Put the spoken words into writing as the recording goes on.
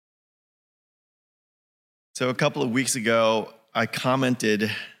So a couple of weeks ago, I commented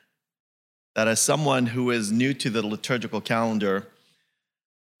that as someone who is new to the liturgical calendar,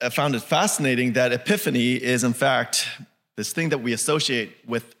 I found it fascinating that Epiphany is, in fact, this thing that we associate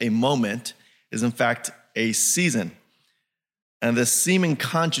with a moment is, in fact, a season. And this seeming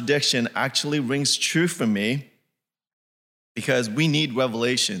contradiction actually rings true for me because we need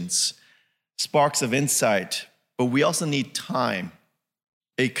revelations, sparks of insight, but we also need time,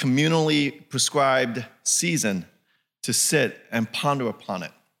 a communally prescribed season to sit and ponder upon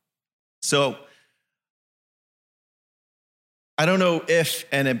it. So, I don't know if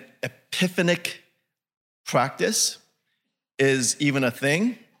an epiphanic practice is even a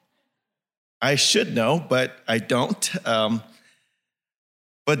thing. I should know, but I don't.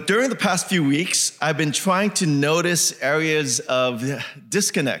 But during the past few weeks, I've been trying to notice areas of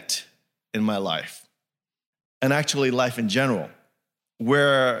disconnect in my life, and actually life in general,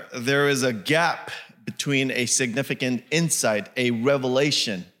 where there is a gap between a significant insight, a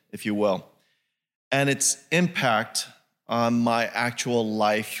revelation, if you will, and its impact on my actual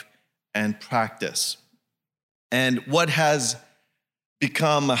life and practice. And what has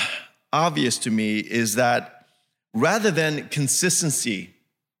become obvious to me is that rather than consistency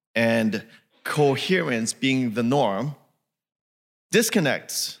and coherence being the norm,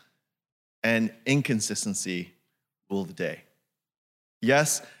 disconnects and inconsistency rule the day.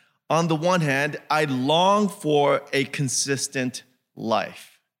 Yes, on the one hand, I long for a consistent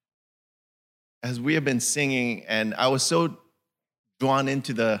life. As we have been singing, and I was so drawn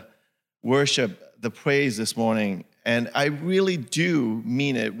into the worship, the praise this morning, and I really do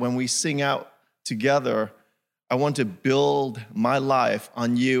mean it when we sing out together. I want to build my life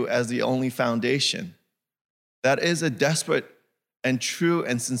on you as the only foundation. That is a desperate and true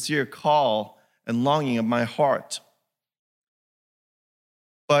and sincere call and longing of my heart.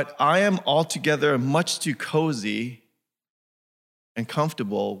 But I am altogether much too cozy and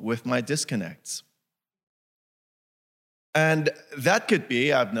comfortable with my disconnects. And that could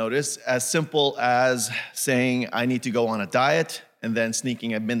be, I've noticed, as simple as saying I need to go on a diet and then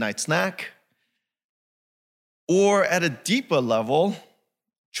sneaking a midnight snack. Or at a deeper level,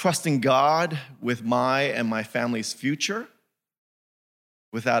 trusting God with my and my family's future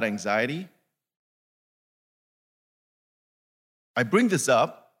without anxiety. I bring this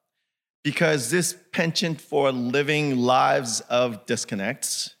up because this penchant for living lives of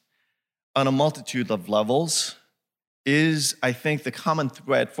disconnects on a multitude of levels is, I think, the common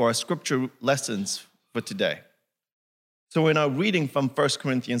thread for our scripture lessons for today. So in our reading from 1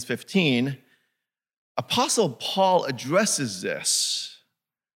 Corinthians 15, Apostle Paul addresses this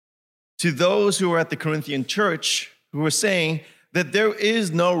to those who are at the Corinthian church who are saying that there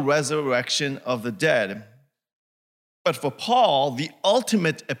is no resurrection of the dead. But for Paul, the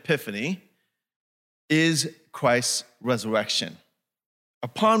ultimate epiphany is Christ's resurrection,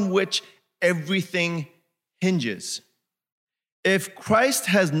 upon which everything hinges. If Christ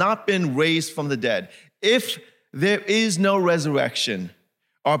has not been raised from the dead, if there is no resurrection,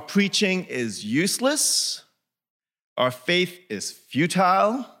 our preaching is useless, our faith is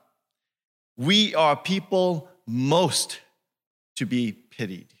futile, we are people most to be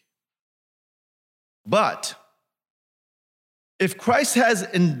pitied. But if Christ has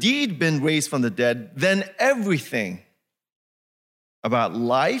indeed been raised from the dead, then everything about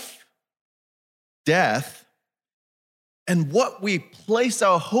life, death, and what we place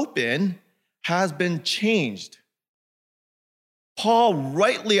our hope in has been changed. Paul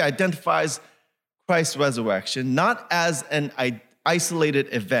rightly identifies Christ's resurrection not as an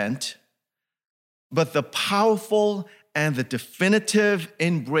isolated event, but the powerful and the definitive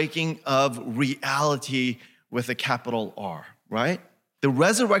inbreaking of reality with a capital R, right? The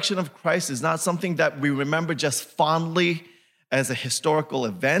resurrection of Christ is not something that we remember just fondly as a historical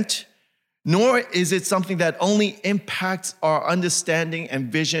event, nor is it something that only impacts our understanding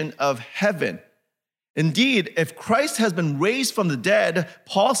and vision of heaven. Indeed, if Christ has been raised from the dead,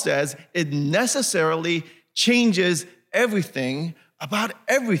 Paul says it necessarily changes everything about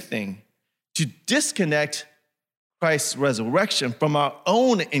everything. To disconnect Christ's resurrection from our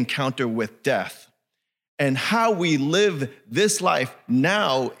own encounter with death and how we live this life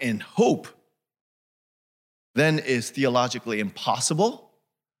now in hope, then is theologically impossible,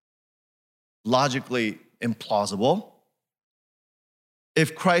 logically implausible.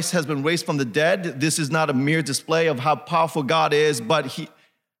 If Christ has been raised from the dead, this is not a mere display of how powerful God is, but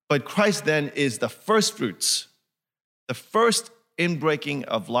Christ then is the first fruits, the first inbreaking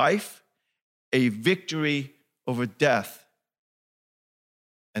of life, a victory over death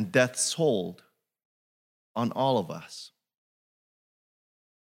and death's hold on all of us.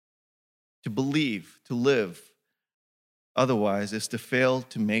 to believe, to live. Otherwise, is to fail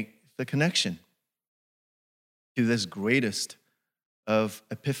to make the connection to this greatest of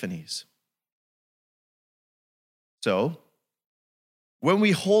epiphanies. So, when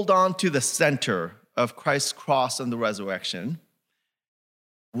we hold on to the center of Christ's cross and the resurrection,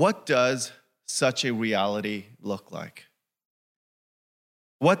 what does such a reality look like?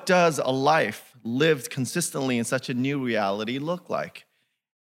 What does a life lived consistently in such a new reality look like?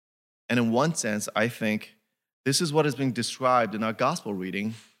 And in one sense, I think this is what is being described in our gospel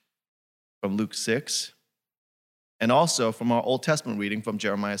reading from Luke 6, and also from our Old Testament reading from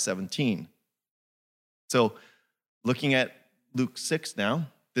Jeremiah 17. So, looking at Luke 6 now,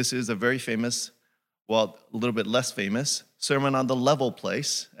 this is a very famous, well, a little bit less famous, Sermon on the Level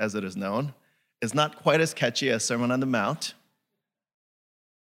Place, as it is known. It's not quite as catchy as Sermon on the Mount.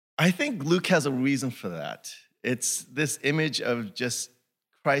 I think Luke has a reason for that. It's this image of just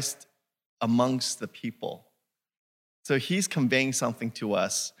Christ amongst the people. So he's conveying something to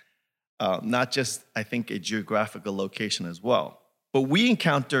us, not just, I think, a geographical location as well. But we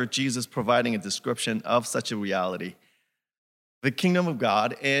encounter Jesus providing a description of such a reality, the kingdom of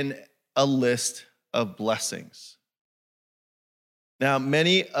God, in a list of blessings. Now,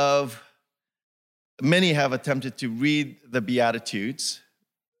 many have attempted to read the Beatitudes,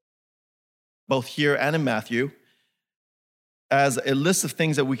 both here and in Matthew, as a list of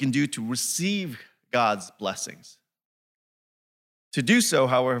things that we can do to receive God's blessings. To do so,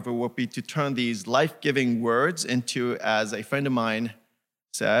 however, would be to turn these life-giving words into, as a friend of mine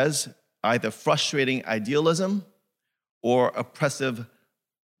says, either frustrating idealism or oppressive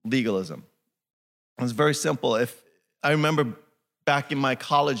legalism. It's very simple. If I remember back in my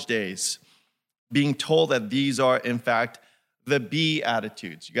college days being told that these are, in fact, the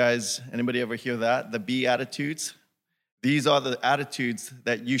Beatitudes. You guys, anybody ever hear that? The Beatitudes? These are the attitudes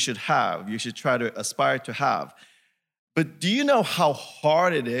that you should have, you should try to aspire to have. But do you know how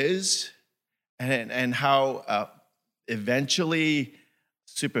hard it is and how eventually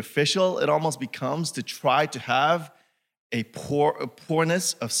superficial it almost becomes to try to have a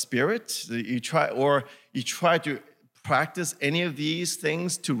poorness of spirit? You try to practice any of these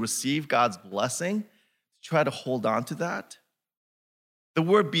things to receive God's blessing, try to hold on to that. The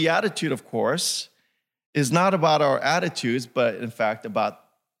word beatitude, of course, is not about our attitudes, but in fact about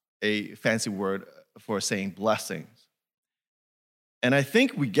a fancy word for saying blessings. And I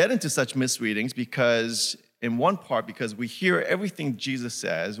think we get into such misreadings because, in one part, because we hear everything Jesus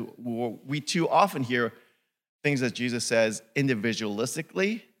says. We too often hear things that Jesus says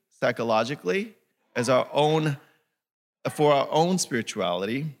individualistically, psychologically, as for our own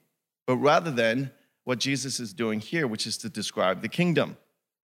spirituality, but rather than what Jesus is doing here, which is to describe the kingdom.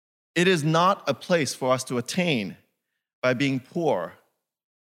 It is not a place for us to attain by being poor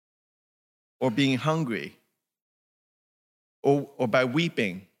or being hungry or by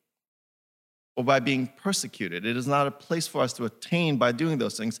weeping or by being persecuted. It is not a place for us to attain by doing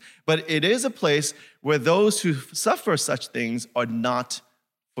those things, but it is a place where those who suffer such things are not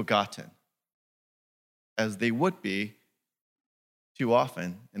forgotten, as they would be too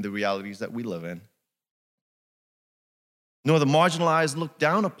often in the realities that we live in. Nor the marginalized looked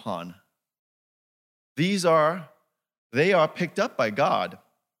down upon. They are picked up by God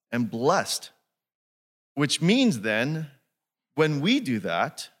and blessed, which means then, when we do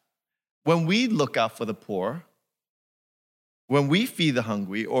that, when we look out for the poor, when we feed the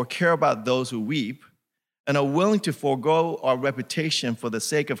hungry or care about those who weep, and are willing to forego our reputation for the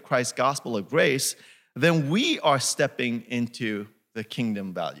sake of Christ's gospel of grace, then we are stepping into the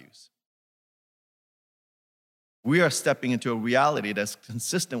kingdom values. We are stepping into a reality that's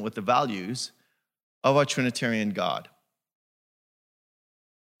consistent with the values of our Trinitarian God.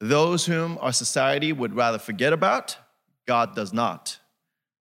 Those whom our society would rather forget about, God does not.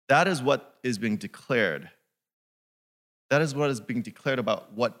 That is what is being declared. That is what is being declared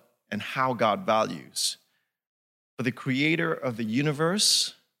about what and how God values. For the creator of the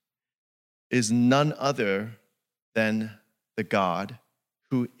universe is none other than the God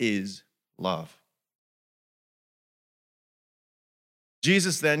who is love.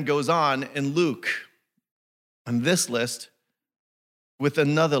 Jesus then goes on in Luke on this list with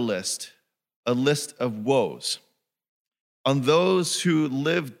another list, a list of woes on those who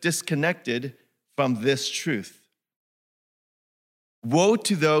live disconnected from this truth. Woe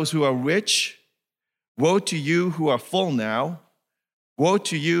to those who are rich. Woe to you who are full now. Woe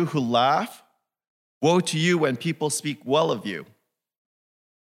to you who laugh. Woe to you when people speak well of you.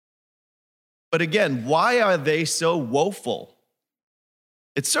 But again, why are they so woeful?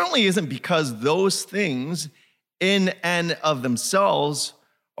 It certainly isn't because those things in and of themselves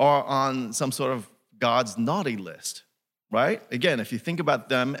are on some sort of God's naughty list, right? Again, if you think about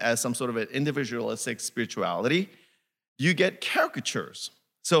them as some sort of an individualistic spirituality, you get caricatures.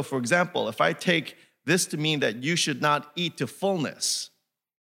 So, for example, if I take this to mean that you should not eat to fullness,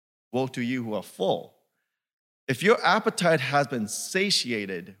 woe to you who are full. If your appetite has been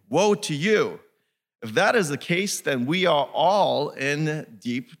satiated, woe to you. If that is the case, then we are all in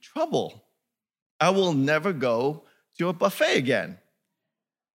deep trouble. I will never go to a buffet again.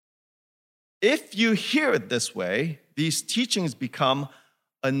 If you hear it this way, these teachings become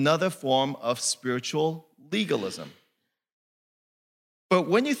another form of spiritual legalism. But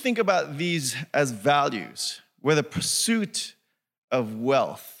when you think about these as values, where the pursuit of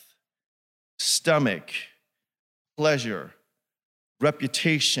wealth, stomach, pleasure,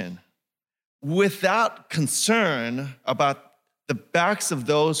 reputation, without concern about the backs of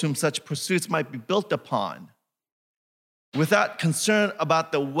those whom such pursuits might be built upon, without concern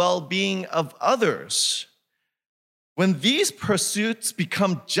about the well-being of others, when these pursuits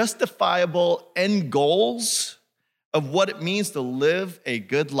become justifiable end goals of what it means to live a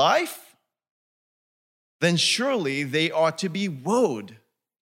good life, then surely they are to be woed,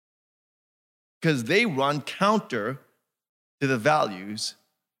 because they run counter to the values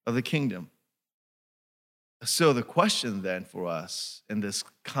of the kingdom. So the question then for us in this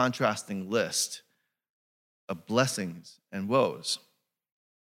contrasting list of blessings and woes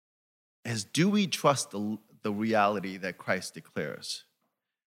is, do we trust the reality that Christ declares?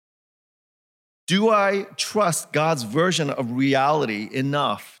 Do I trust God's version of reality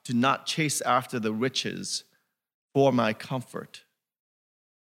enough to not chase after the riches for my comfort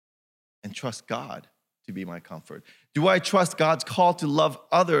and trust God to be my comfort? Do I trust God's call to love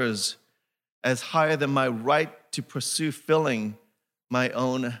others as higher than my right to pursue filling my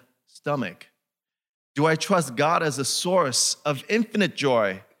own stomach? Do I trust God as a source of infinite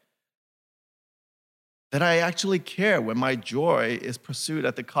joy, that I actually care when my joy is pursued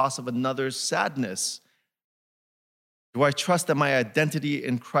at the cost of another's sadness? Do I trust that my identity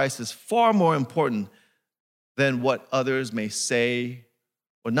in Christ is far more important than what others may say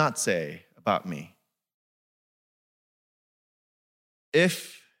or not say about me?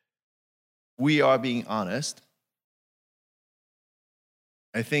 If we are being honest,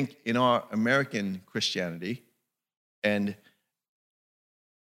 I think in our American Christianity, and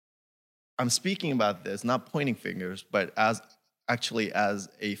I'm speaking about this, not pointing fingers, but as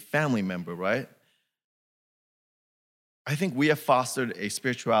a family member, right? I think we have fostered a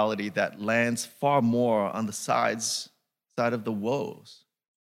spirituality that lands far more on the side of the woes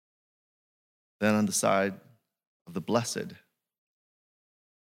than on the side of the blessed.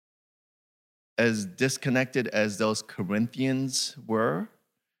 As disconnected as those Corinthians were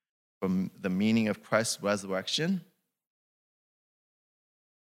from the meaning of Christ's resurrection,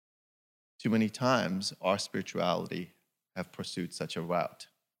 too many times our spirituality have pursued such a route.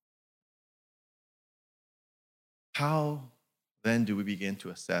 How then do we begin to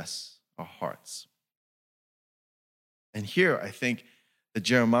assess our hearts? And here, I think the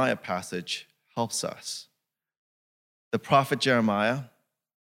Jeremiah passage helps us. The prophet Jeremiah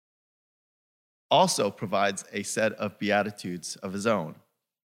also provides a set of beatitudes of his own.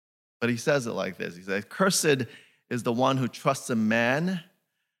 But he says it like this. He says, "Cursed is the one who trusts in man,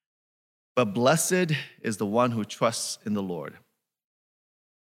 but blessed is the one who trusts in the Lord."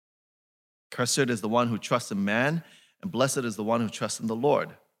 Cursed is the one who trusts in man, and blessed is the one who trusts in the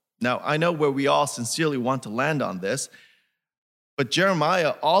Lord. Now, I know where we all sincerely want to land on this, but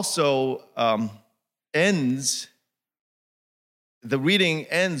Jeremiah also the reading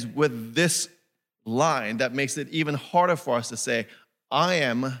ends with this line that makes it even harder for us to say, I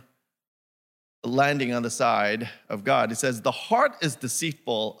am landing on the side of God. It says, "The heart is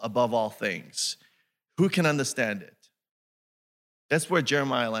deceitful above all things. Who can understand it?" That's where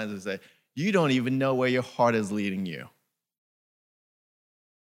Jeremiah lands and says, you don't even know where your heart is leading you.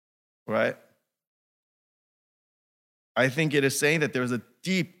 Right? I think it is saying that there's a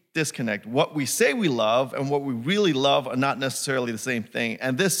deep disconnect. What we say we love and what we really love are not necessarily the same thing.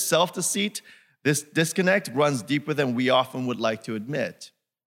 And this self-deceit, this disconnect runs deeper than we often would like to admit.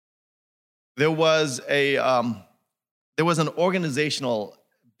 There was an organizational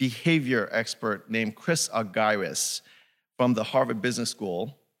behavior expert named Chris Argyris from the Harvard Business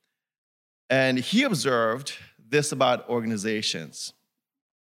School, and he observed this about organizations,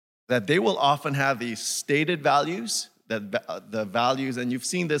 that they will often have these stated values, that the values, and you've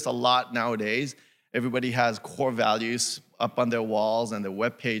seen this a lot nowadays. Everybody has core values up on their walls and their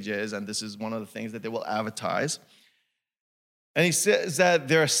web pages, and this is one of the things that they will advertise. And he says that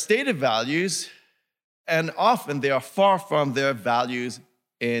there are stated values, and often they are far from their values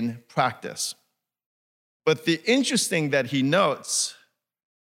in practice. But the interesting that he notes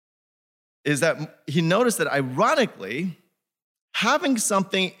is that he noticed that ironically, having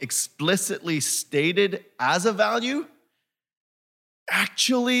something explicitly stated as a value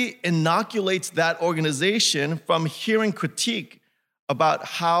actually inoculates that organization from hearing critique about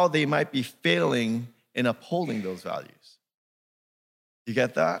how they might be failing in upholding those values. You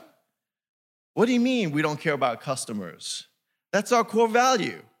get that? What do you mean we don't care about customers? That's our core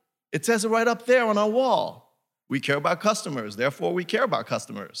value. It says it right up there on our wall. We care about customers, therefore we care about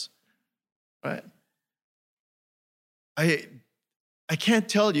customers, right? I can't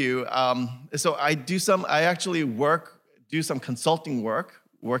tell you, so I actually do some consulting work,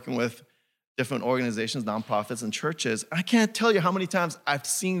 working with different organizations, nonprofits, and churches. I can't tell you how many times I've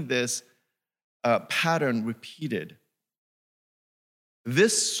seen this pattern repeated.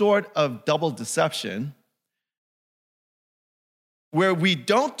 This sort of double deception, where we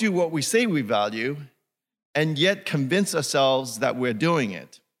don't do what we say we value, and yet convince ourselves that we're doing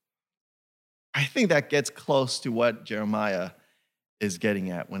it. I think that gets close to what Jeremiah is getting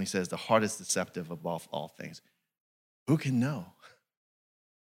at when he says the heart is deceptive above all things. Who can know?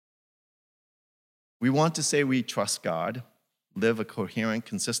 We want to say we trust God, live a coherent,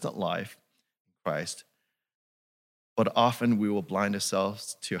 consistent life in Christ, but often we will blind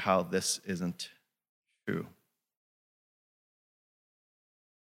ourselves to how this isn't true.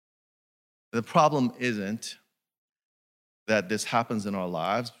 The problem isn't that this happens in our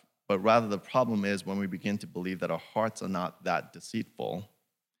lives, but rather the problem is when we begin to believe that our hearts are not that deceitful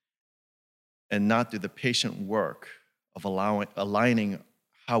and not do the patient work of aligning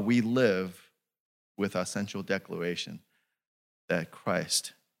how we live with our central declaration that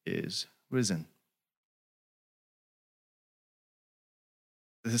Christ is risen.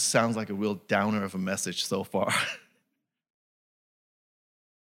 This sounds like a real downer of a message so far.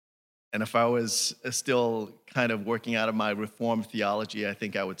 And if I was still kind of working out of my Reformed theology, I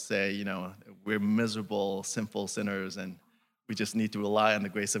think I would say, we're miserable, sinful sinners, and we just need to rely on the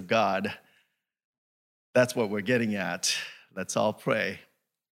grace of God. That's what we're getting at. Let's all pray.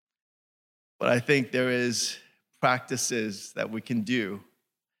 But I think there is practices that we can do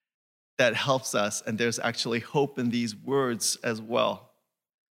that helps us, and there's actually hope in these words as well.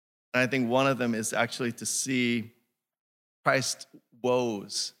 And I think one of them is actually to see Christ's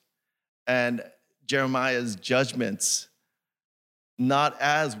woes and Jeremiah's judgments not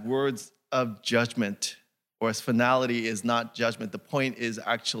as words of judgment, or as finality is not judgment. The point is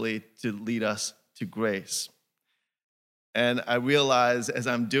actually to lead us to grace. And I realize as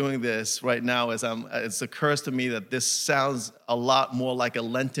I'm doing this right now, it occurs to me that this sounds a lot more like a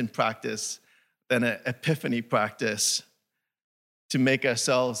Lenten practice than an Epiphany practice, to make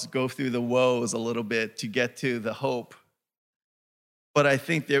ourselves go through the woes a little bit to get to the hope. But I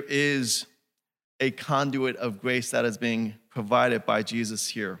think there is a conduit of grace that is being provided by Jesus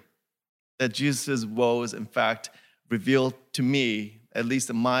here. That Jesus' woes, in fact, reveal to me, at least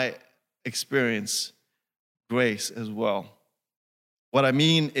in my experience, grace as well. What I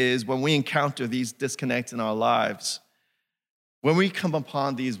mean is when we encounter these disconnects in our lives, when we come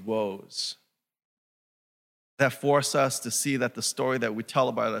upon these woes that force us to see that the story that we tell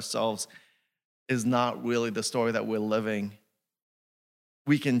about ourselves is not really the story that we're living,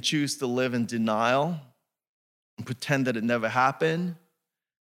 we can choose to live in denial and pretend that it never happened,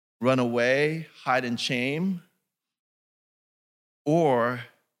 run away, hide in shame, or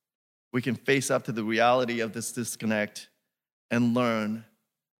we can face up to the reality of this disconnect and learn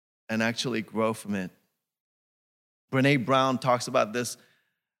and actually grow from it. Brené Brown talks about this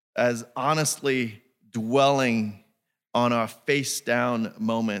as honestly dwelling on our face down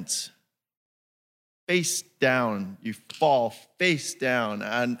moments. Face down, you fall face down.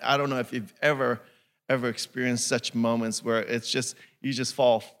 And I don't know if you've ever experienced such moments where it's just, you just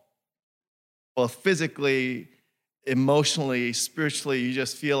fall, well, physically, emotionally, spiritually, you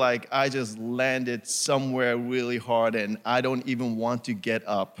just feel like I just landed somewhere really hard and I don't even want to get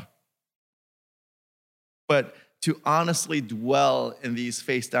up. But to honestly dwell in these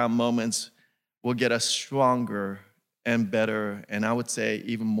face down moments will get us stronger and better, and I would say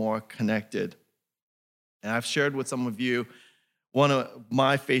even more connected. And I've shared with some of you one of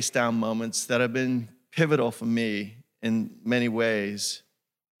my face down moments that have been pivotal for me in many ways.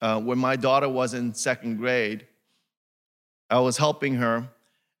 When my daughter was in second grade, I was helping her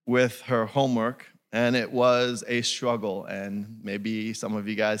with her homework, and it was a struggle, and maybe some of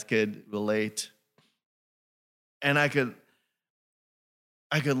you guys could relate. And I could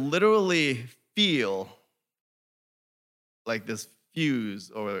literally feel like this fuse,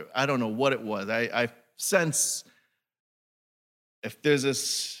 or I don't know what it was. I sense if there's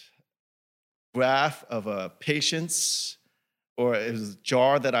this graph of a patience, or it was a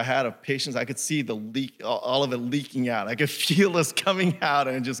jar that I had of patience, I could see the leak, all of it leaking out. I could feel this coming out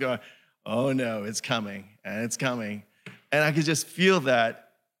and just going, oh no, it's coming, and it's coming. And I could just feel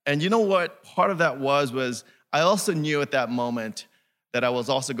that. And you know what part of that was I also knew at that moment that I was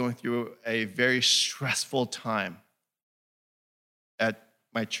also going through a very stressful time at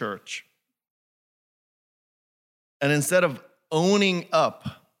my church. And instead of owning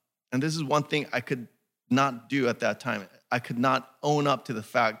up, and this is one thing I could not do at that time, I could not own up to the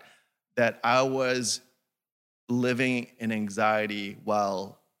fact that I was living in anxiety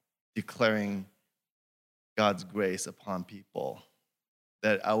while declaring God's grace upon people,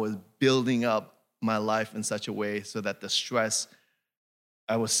 that I was building up my life in such a way so that the stress,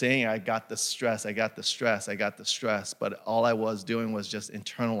 I was saying I got the stress, but all I was doing was just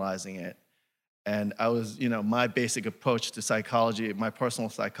internalizing it. And I was, my basic approach to psychology, my personal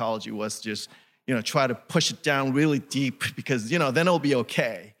psychology was just, try to push it down really deep because, then it'll be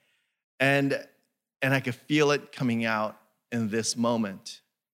okay. And I could feel it coming out in this moment.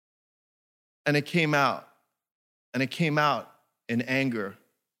 And it came out. And it came out in anger.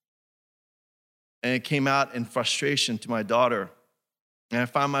 And it came out in frustration to my daughter. And I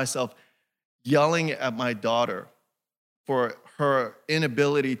found myself yelling at my daughter for her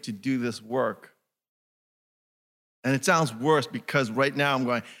inability to do this work. And it sounds worse because right now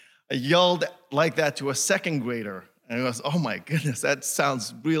I yelled like that to a second grader. And I was, oh my goodness, that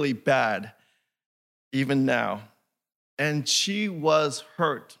sounds really bad, even now. And she was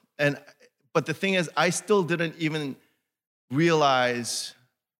hurt. But the thing is, I still didn't even realize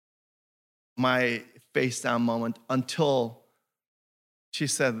my face down moment until she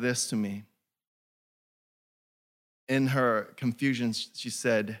said this to me. In her confusion, she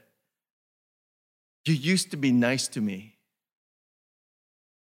said, "You used to be nice to me."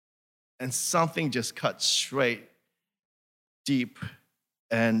 And something just cut straight, deep,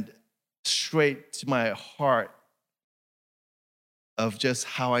 and straight to my heart of just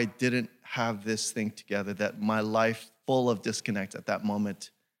how I didn't have this thing together, that my life full of disconnect at that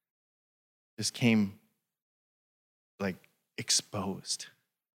moment just came like exposed.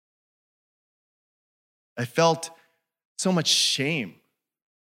 I felt so much shame.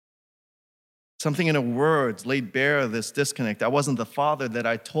 Something in her words laid bare this disconnect. I wasn't the father that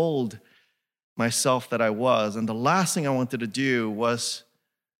I told myself that I was. And the last thing I wanted to do was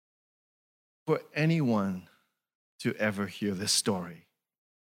for anyone to ever hear this story.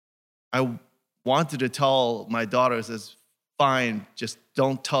 I wanted to tell my daughters, it's fine, just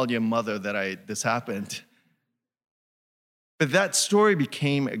don't tell your mother that this happened. But that story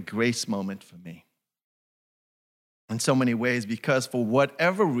became a grace moment for me in so many ways, because for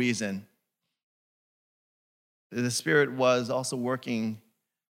whatever reason, the Spirit was also working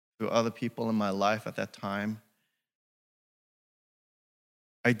through other people in my life at that time.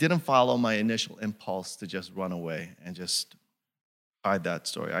 I didn't follow my initial impulse to just run away and just hide that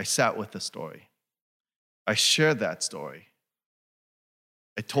story. I sat with the story. I shared that story.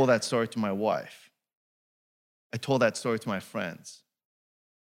 I told that story to my wife. I told that story to my friends.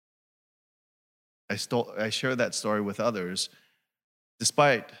 I shared that story with others,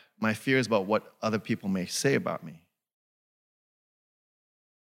 despite my fears about what other people may say about me.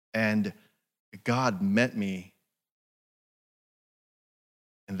 And God met me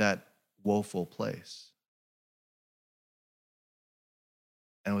in that woeful place.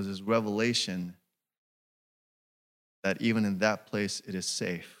 And it was this revelation that even in that place, it is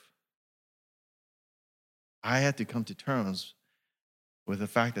safe. I had to come to terms with the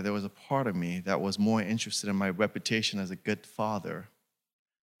fact that there was a part of me that was more interested in my reputation as a good father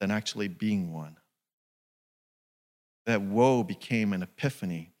than actually being one. That woe became an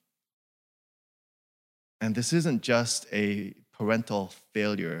epiphany. And this isn't just a parental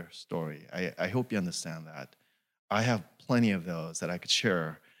failure story. I hope you understand that. I have plenty of those that I could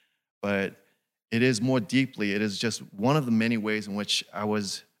share, but it is more deeply, it is just one of the many ways in which I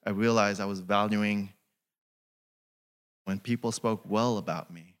realized I was valuing when people spoke well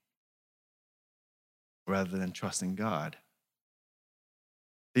about me rather than trusting God.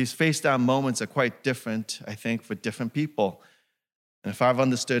 These face-down moments are quite different, I think, for different people. And if I've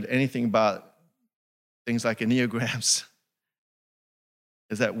understood anything about things like Enneagrams,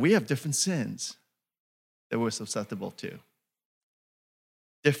 is that we have different sins that we're susceptible to,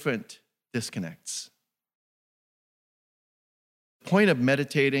 different disconnects. The point of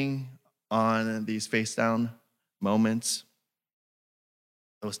meditating on these face-down moments,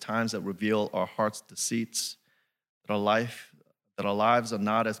 those times that reveal our heart's deceits, that our lives are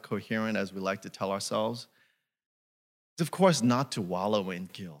not as coherent as we like to tell ourselves, is, of course, not to wallow in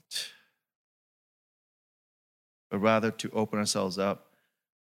guilt, but rather to open ourselves up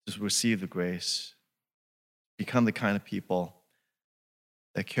to receive the grace, become the kind of people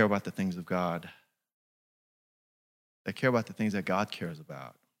that care about the things of God, that care about the things that God cares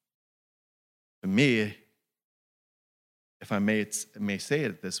about. For me, if I may say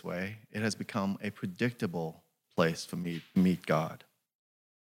it this way, it has become a predictable place for me to meet God.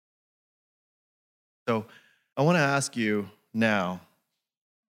 So I want to ask you now,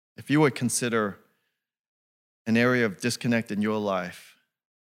 if you would consider an area of disconnect in your life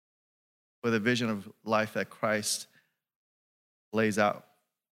with a vision of life that Christ lays out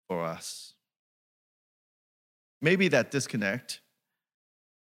for us. Maybe that disconnect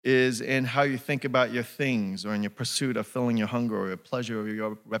is in how you think about your things or in your pursuit of filling your hunger or your pleasure or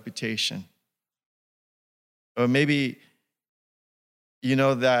your reputation. Or maybe you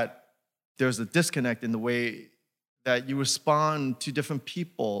know that there's a disconnect in the way that you respond to different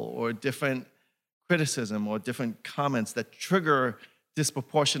people or different criticism or different comments that trigger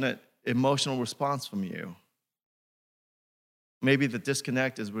disproportionate emotional response from you. Maybe the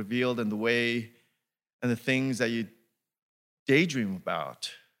disconnect is revealed in the way and the things that you daydream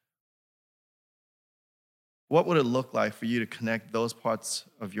about. What would it look like for you to connect those parts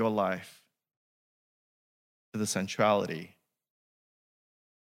of your life to the centrality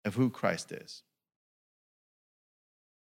of who Christ is?